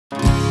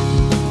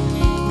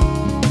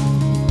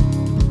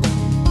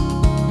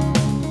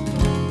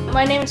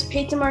My name is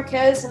Peyton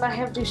Marquez, and I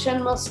have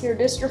Duchenne muscular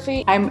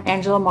dystrophy. I'm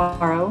Angela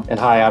Morrow. And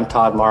hi, I'm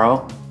Todd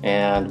Morrow,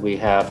 and we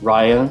have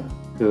Ryan,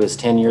 who is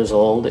 10 years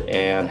old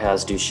and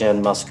has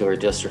Duchenne muscular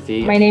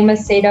dystrophy. My name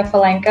is Seda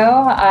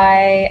Falenko.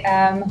 I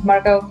am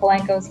Marco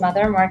Falenko's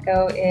mother.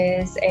 Marco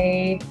is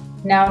a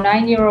now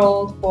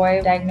 9-year-old boy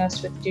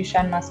diagnosed with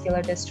Duchenne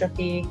muscular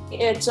dystrophy.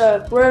 It's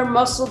a rare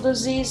muscle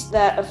disease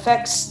that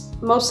affects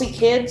mostly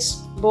kids,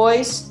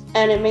 boys,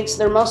 and it makes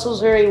their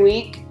muscles very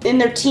weak. In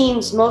their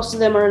teens, most of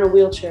them are in a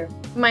wheelchair.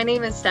 My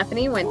name is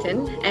Stephanie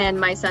Winton, and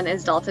my son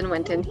is Dalton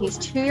Winton. He's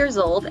 2 years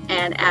old,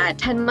 and at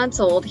 10 months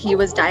old, he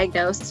was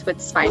diagnosed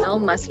with spinal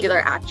muscular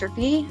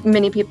atrophy.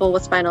 Many people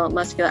with spinal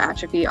muscular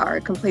atrophy are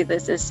completely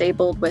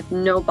disabled with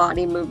no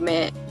body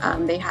movement.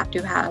 They have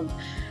to have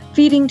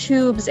feeding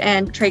tubes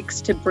and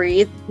trachs to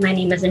breathe. My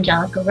name is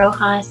Angelica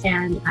Rojas,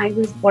 and I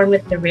was born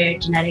with a rare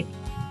genetic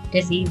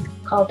disease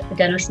called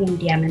adenosine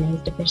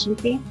deaminase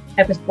deficiency.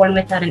 I was born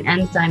without an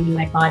enzyme in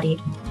my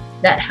body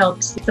that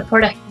helps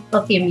support a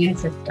healthy immune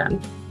system.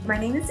 My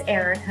name is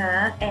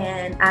Erica,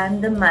 and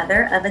I'm the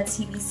mother of a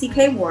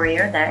TBI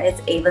Warrior. That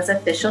is Ava's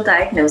official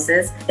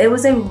diagnosis. It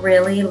was a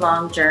really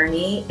long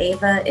journey.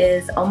 Ava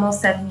is almost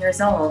 7 years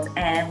old,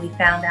 and we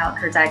found out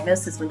her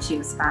diagnosis when she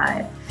was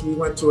 5. We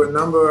went to a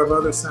number of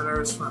other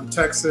centers from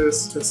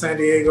Texas to San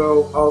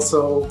Diego,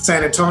 also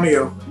San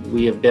Antonio.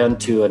 We have been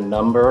to a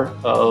number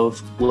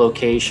of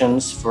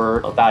locations for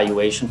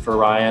evaluation for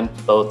Ryan,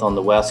 both on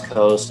the West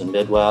Coast and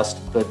Midwest,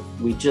 but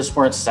we just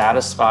weren't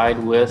satisfied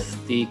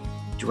with the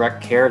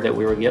direct care that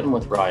we were getting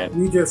with Ryan.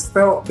 We just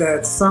felt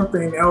that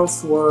something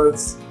else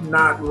was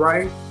not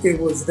right. It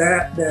was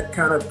that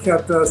kind of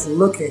kept us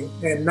looking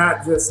and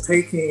not just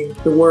taking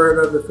the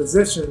word of the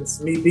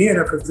physicians. Me being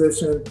a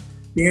physician,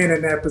 being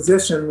in that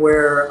position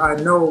where I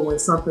know when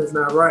something's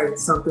not right,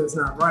 something's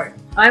not right.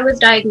 I was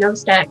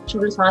diagnosed at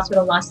Children's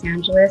Hospital Los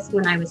Angeles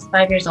when I was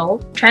 5 years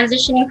old.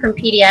 Transitioning from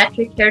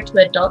pediatric care to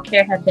adult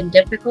care had been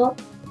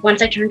difficult.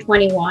 Once I turned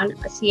 21,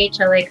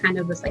 CHLA kind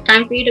of was like,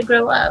 time for you to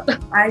grow up.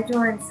 I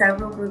joined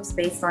several groups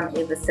based on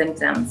Ava's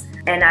symptoms,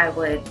 and I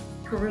would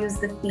peruse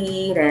the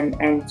feed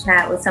and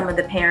chat with some of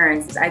the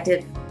parents. I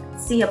did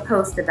see a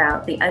post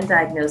about the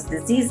Undiagnosed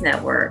Disease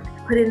Network,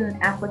 put in an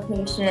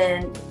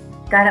application,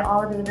 got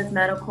all of Ava's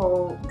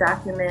medical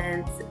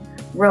documents,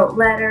 wrote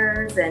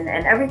letters, and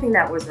everything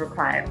that was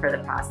required for the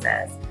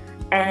process.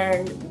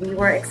 And we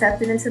were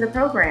accepted into the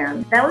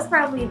program. That was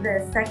probably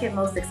the second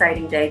most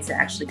exciting day to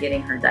actually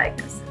getting her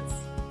diagnosis.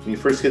 When you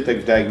first get the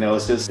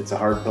diagnosis, it's a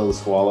hard pill to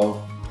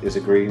swallow. There's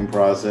a grieving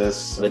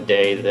process. The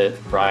day that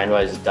Ryan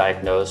was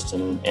diagnosed,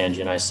 and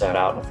Angie and I sat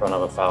out in front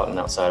of a fountain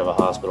outside of a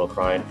hospital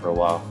crying for a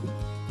while.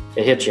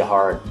 It hits you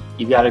hard.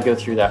 You got to go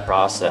through that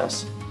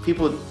process.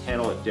 People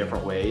handle it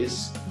different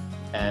ways,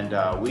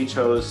 and we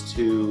chose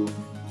to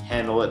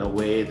handle it in a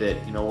way that,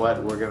 you know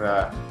what, we're going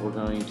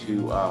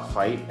to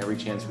fight every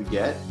chance we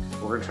get.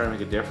 We're going to try to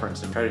make a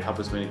difference and try to help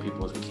as many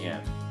people as we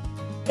can.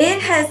 It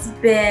has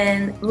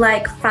been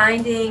like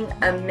finding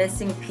a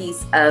missing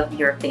piece of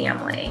your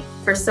family.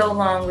 For so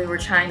long, we were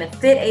trying to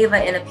fit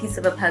Ava in a piece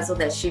of a puzzle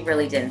that she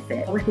really didn't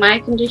fit. With my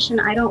condition,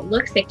 I don't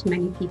look sick to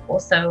many people.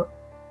 So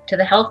to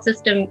the health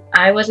system,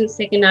 I wasn't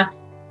sick enough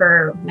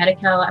for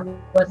Medi-Cal. I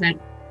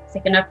wasn't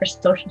sick enough for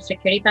Social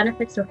Security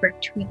benefits. So for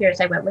 2 years,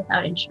 I went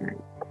without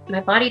insurance. My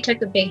body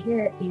took a big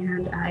hit,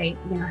 and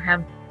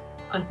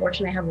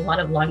unfortunately, I have a lot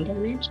of lung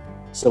damage.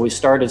 So we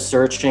started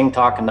searching,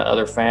 talking to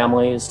other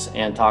families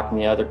and talking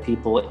to other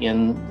people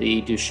in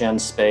the Duchenne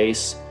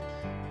space.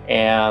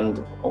 And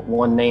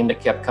one name that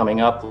kept coming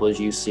up was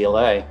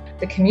UCLA.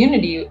 The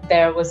community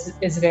there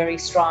is very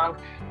strong.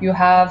 You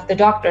have the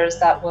doctors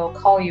that will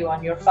call you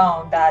on your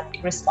phone, that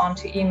respond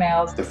to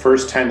emails. The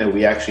first time that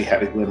we actually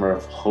had a glimmer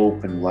of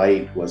hope and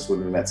light was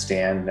when we met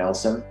Stan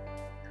Nelson,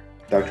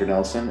 Dr.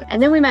 Nelson.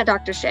 And then we met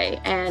Dr. Shea,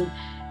 and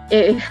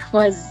it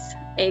was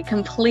a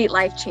complete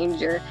life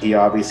changer. He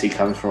obviously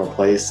comes from a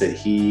place that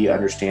he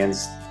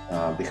understands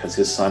because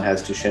his son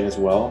has Duchenne as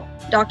well.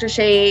 Dr.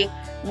 Shea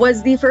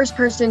was the first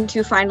person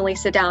to finally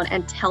sit down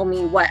and tell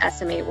me what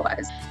SMA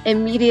was.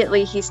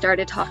 Immediately, he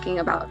started talking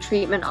about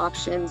treatment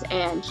options,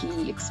 and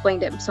he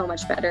explained it so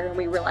much better, and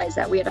we realized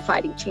that we had a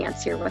fighting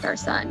chance here with our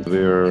son.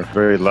 We were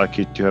very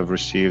lucky to have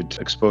received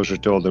exposure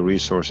to all the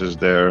resources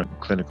there,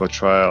 clinical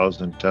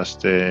trials and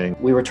testing.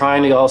 We were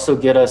trying to also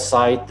get a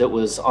site that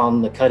was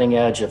on the cutting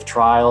edge of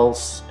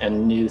trials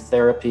and new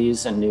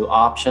therapies and new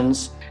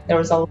options. There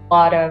was a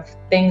lot of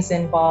things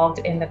involved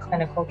in the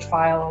clinical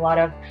trial, a lot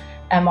of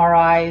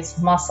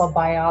MRIs, muscle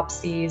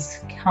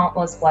biopsies,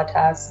 countless blood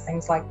tests,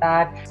 things like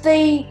that.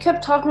 They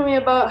kept talking to me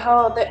about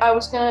how I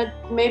was gonna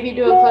maybe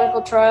do a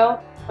clinical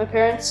trial, my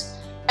parents,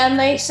 and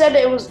they said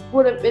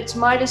it's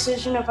my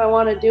decision if I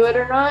want to do it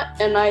or not.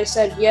 And I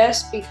said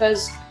yes,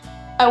 because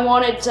I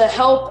wanted to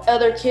help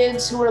other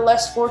kids who were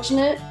less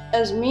fortunate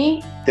as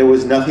me. There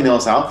was nothing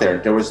else out there.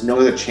 There was no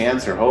other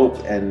chance or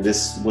hope, and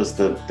this was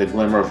the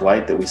glimmer of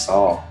light that we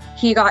saw.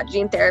 He got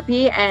gene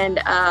therapy,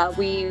 and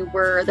we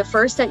were the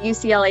first at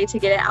UCLA to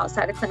get it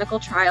outside of clinical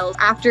trials.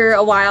 After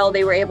a while,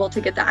 they were able to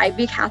get the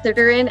IV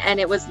catheter in, and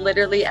it was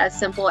literally as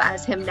simple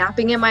as him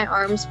napping in my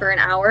arms for an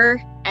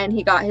hour, and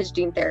he got his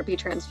gene therapy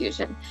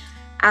transfusion.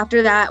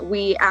 After that,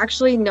 we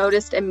actually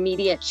noticed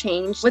immediate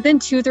change. Within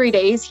 2-3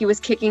 days, he was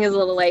kicking his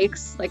little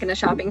legs like in a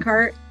shopping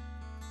cart.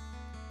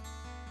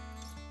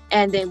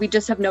 And then we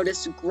just have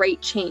noticed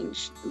great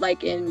change,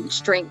 like in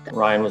strength.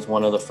 Ryan was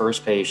one of the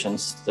first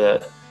patients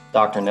that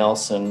Dr.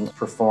 Nelson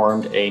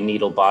performed a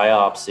needle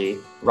biopsy.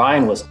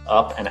 Ryan was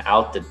up and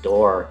out the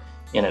door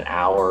in an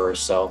hour or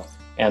so,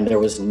 and there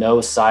was no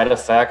side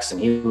effects,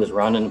 and he was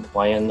running and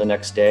playing the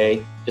next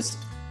day. It's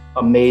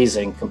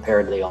amazing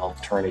compared to the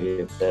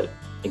alternative that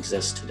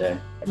exists today.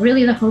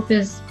 Really, the hope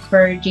is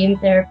for gene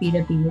therapy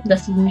to be the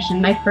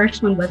solution. My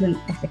first one wasn't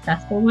a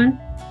successful one,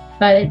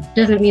 but it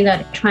doesn't mean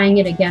that trying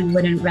it again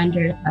wouldn't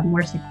render a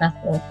more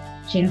successful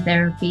gene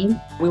therapy.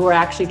 We were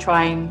actually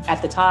trying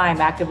at the time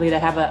actively to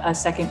have a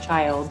second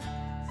child.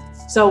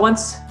 So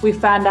once we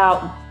found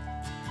out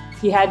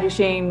he had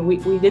Duchenne,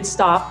 we did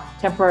stop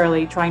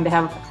temporarily trying to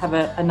have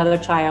another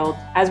child.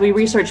 As we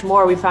researched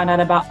more, we found out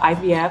about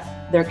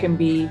IVF. There can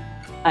be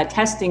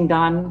testing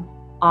done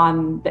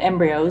on the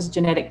embryos,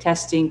 genetic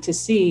testing, to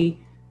see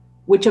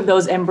which of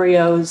those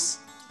embryos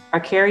are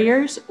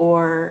carriers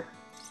or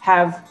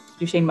have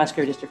Duchenne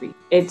muscular dystrophy.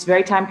 It's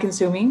very time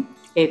consuming.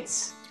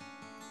 It's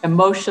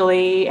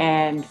emotionally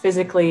and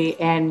physically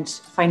and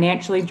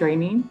financially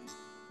draining.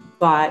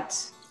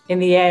 But in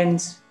the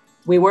end,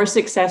 we were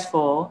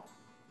successful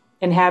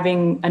in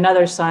having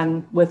another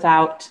son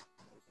without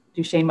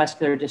Duchenne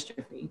muscular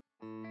dystrophy.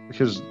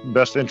 His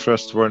best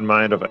interests were in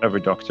mind of every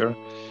doctor.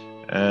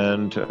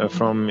 And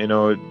from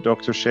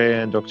Dr.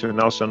 Shea and Dr.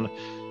 Nelson,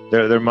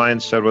 their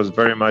mindset was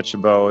very much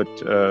about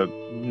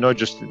not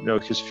just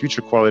his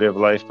future quality of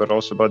life, but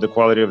also about the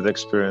quality of the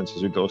experience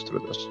as he goes through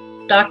this.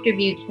 Dr.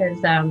 Butte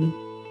has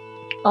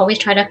always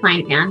tried to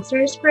find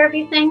answers for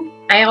everything.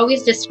 I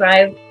always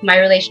describe my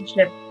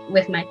relationship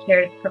with my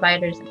care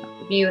providers at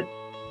Dr. Butte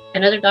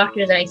and other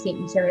doctors that I see at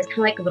UCLA is kind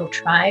of like a little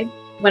tribe.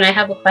 When I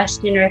have a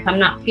question or if I'm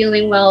not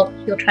feeling well,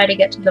 he'll try to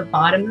get to the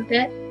bottom of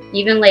it.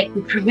 Even like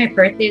for my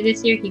birthday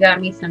this year, he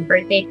got me some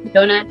birthday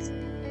donuts.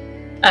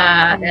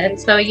 And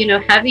so,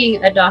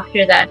 having a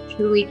doctor that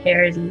truly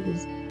cares and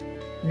is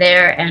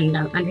there and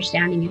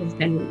understanding it has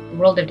been a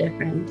world of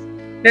difference.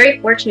 Very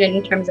fortunate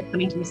in terms of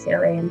coming to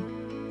UCLA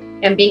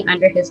and being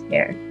under his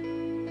care.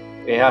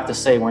 We have to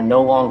say we're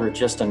no longer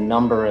just a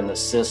number in the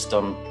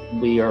system.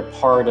 We are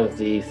part of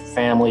the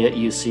family at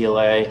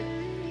UCLA,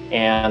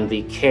 and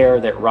the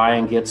care that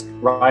Ryan gets,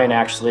 Ryan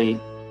actually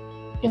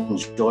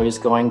enjoys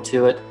going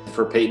to it.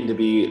 For Peyton to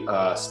be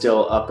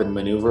still up and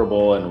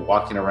maneuverable and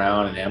walking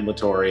around and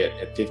ambulatory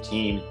at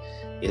 15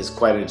 is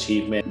quite an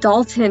achievement.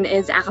 Dalton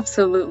is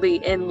absolutely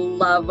in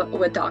love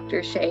with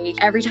Dr. Shea.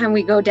 Every time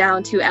we go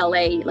down to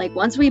LA, like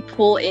once we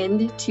pull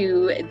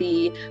into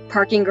the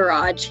parking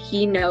garage,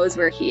 he knows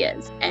where he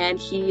is and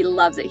he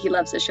loves it. He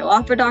loves to show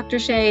off for Dr.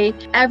 Shea.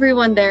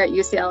 Everyone there at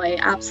UCLA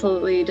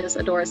absolutely just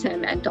adores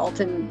him, and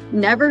Dalton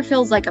never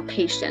feels like a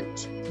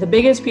patient. The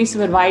biggest piece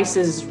of advice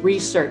is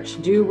research.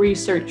 Do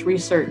research.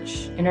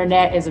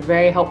 Internet is a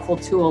very helpful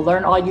tool.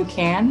 Learn all you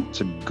can.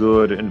 It's a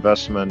good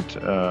investment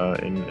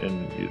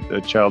in a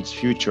child's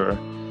future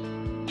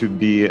to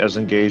be as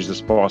engaged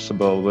as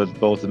possible with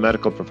both the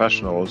medical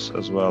professionals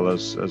as well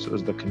as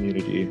the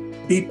community.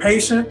 Be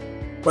patient,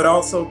 but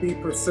also be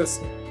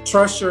persistent.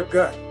 Trust your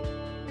gut.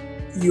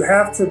 You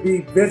have to be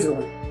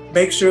vigilant.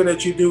 Make sure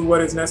that you do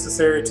what is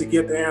necessary to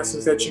get the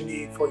answers that you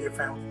need for your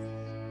family.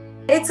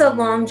 It's a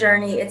long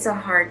journey. It's a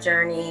hard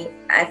journey.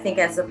 I think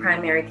as a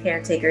primary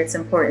caretaker, it's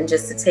important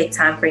just to take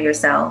time for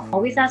yourself.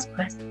 Always ask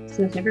questions,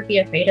 never be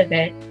afraid of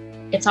it.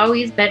 It's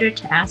always better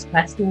to ask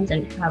questions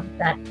and have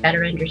that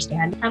better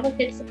understanding. Have a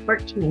good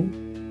support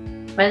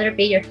team, whether it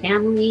be your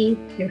family,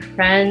 your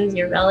friends,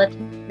 your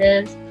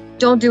relatives.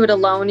 Don't do it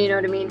alone, you know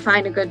what I mean?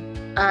 Find a good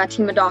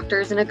team of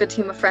doctors and a good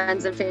team of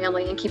friends and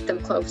family and keep them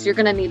close. You're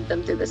gonna need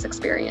them through this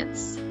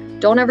experience.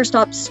 Don't ever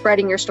stop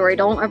spreading your story.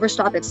 Don't ever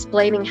stop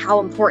explaining how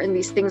important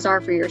these things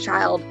are for your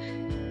child.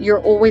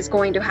 You're always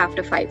going to have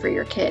to fight for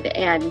your kid.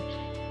 And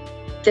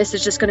this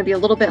is just going to be a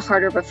little bit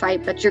harder of a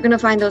fight, but you're going to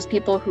find those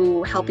people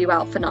who help you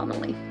out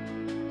phenomenally.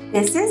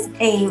 This is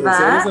Ava,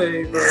 our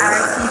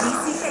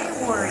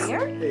TBI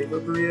Warrior. Ava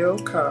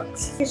Brielle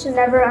Cox. You should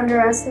never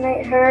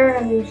underestimate her.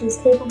 I mean, she's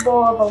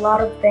capable of a lot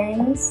of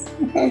things.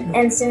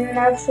 And soon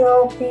enough,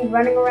 she'll be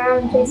running around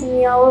and chasing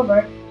me all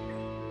over.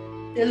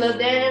 Do a little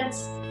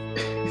dance.